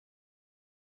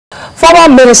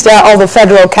Former Minister of the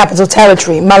Federal Capital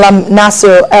Territory, Mallam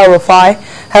Nasir El Rufai,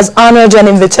 has honored an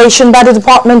invitation by the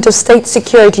Department of State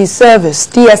Security Service,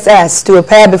 DSS, to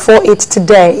appear before it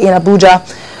today in Abuja.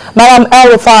 Mallam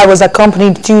El Rufai was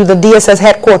accompanied to the DSS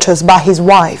headquarters by his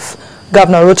wife,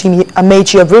 Governor Chibuike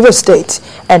Amaechi of Rivers State,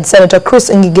 and Senator Chris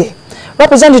Ngige.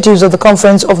 Representatives of the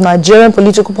Conference of Nigerian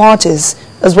Political Parties,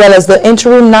 as well as the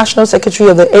interim National Secretary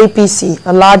of the APC,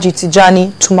 Alhaji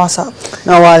Tijani Tumasa.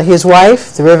 Now, while his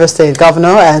wife, the Rivers State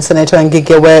Governor, and Senator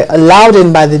Ngige were allowed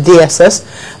in by the DSS,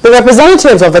 the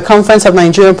representatives of the Conference of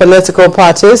Nigerian Political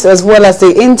Parties, as well as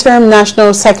the interim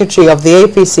National Secretary of the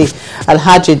APC,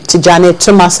 Alhaji Tijani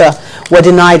Tumasa, were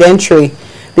denied entry.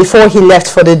 Before he left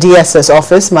for the DSS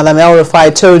office, Mallam El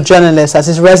Rufai told journalists at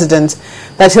his residence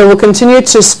that he will continue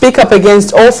to speak up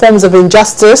against all forms of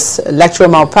injustice, electoral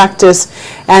malpractice,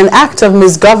 and act of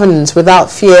misgovernance without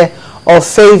fear or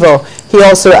favor. He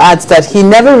also adds that he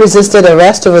never resisted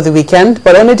arrest over the weekend,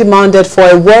 but only demanded for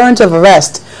a warrant of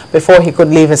arrest before he could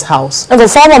leave his house. And the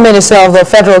former minister of the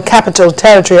Federal Capital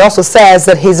Territory also says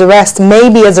that his arrest may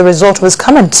be as a result of his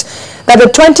comment that the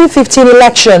 2015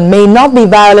 election may not be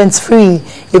violence-free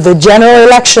if the general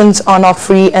elections are not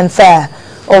free and fair.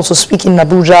 Also speaking in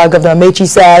Abuja, Governor Amaechi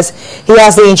says he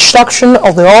has the instruction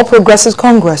of the All Progressives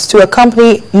Congress to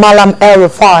accompany Mallam El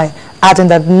Rufai, adding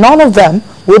that none of them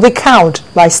will be cowed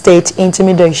by state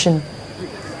intimidation.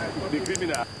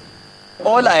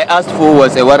 All I asked for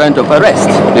was a warrant of arrest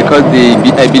because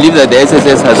I believe that the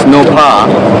SSS has no power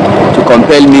to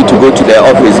compel me to go to their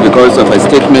office because of a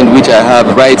statement which I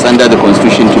have rights under the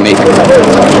Constitution to make.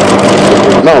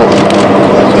 Now,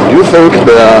 do you think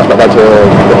that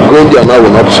going there now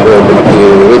will not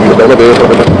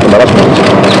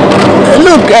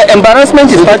Look,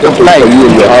 embarrassment is part of life.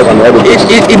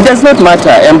 It does not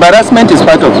matter. Embarrassment is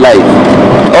part of life.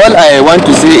 All I want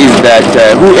to say is that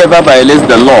whoever violates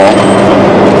the law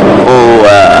or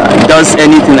does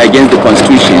anything against the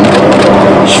Constitution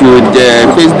should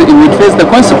face the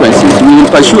consequences. We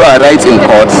will pursue our rights in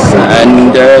courts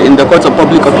and in the courts of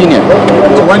public opinion.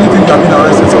 So why do you think you have been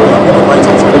arrested or you have been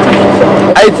invited?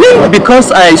 I think because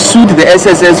I sued the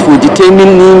SSS for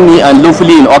detaining me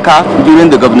unlawfully in Oka during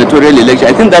the gubernatorial election.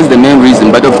 I think that's the main reason.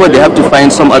 But of course, they have to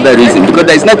find some other reason because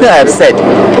there is nothing I have said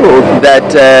that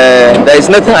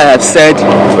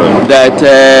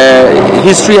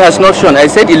history has not shown. I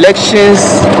said elections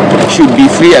should be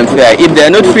free and fair. If they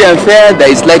are not free and fair,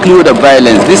 there is likelihood of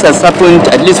violence. This has happened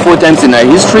at least 4 times in our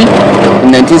history: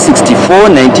 in 1964,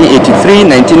 1983,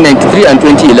 1993, and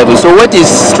 2011. So what is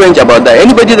strange about that?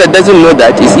 Anybody that doesn't know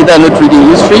that is either not reading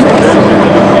history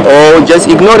or just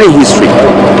ignoring history.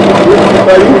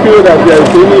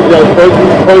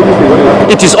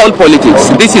 It is all politics.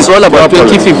 This is all about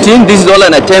 2015. This is all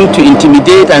an attempt to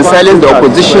intimidate and silence the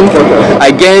opposition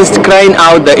against crying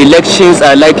out that elections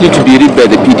are likely to be rigged by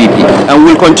the PDP. And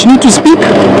we'll continue to speak.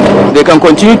 They can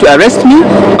continue to arrest me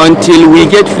until we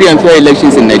get free and fair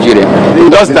elections in Nigeria.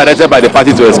 It was directed by the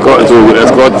party to escort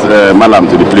Mallam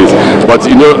to the place. But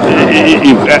you know,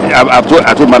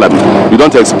 I told Mallam, you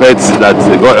don't expect that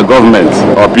a government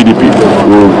or PDP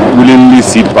will willingly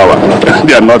cede power.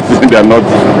 they are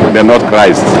not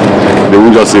Christ. They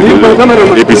will just say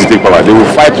APC take power. They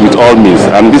will fight with all means,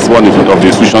 and this one is of the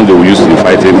institution they will use in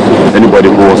fighting anybody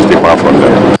who wants to take power from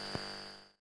them.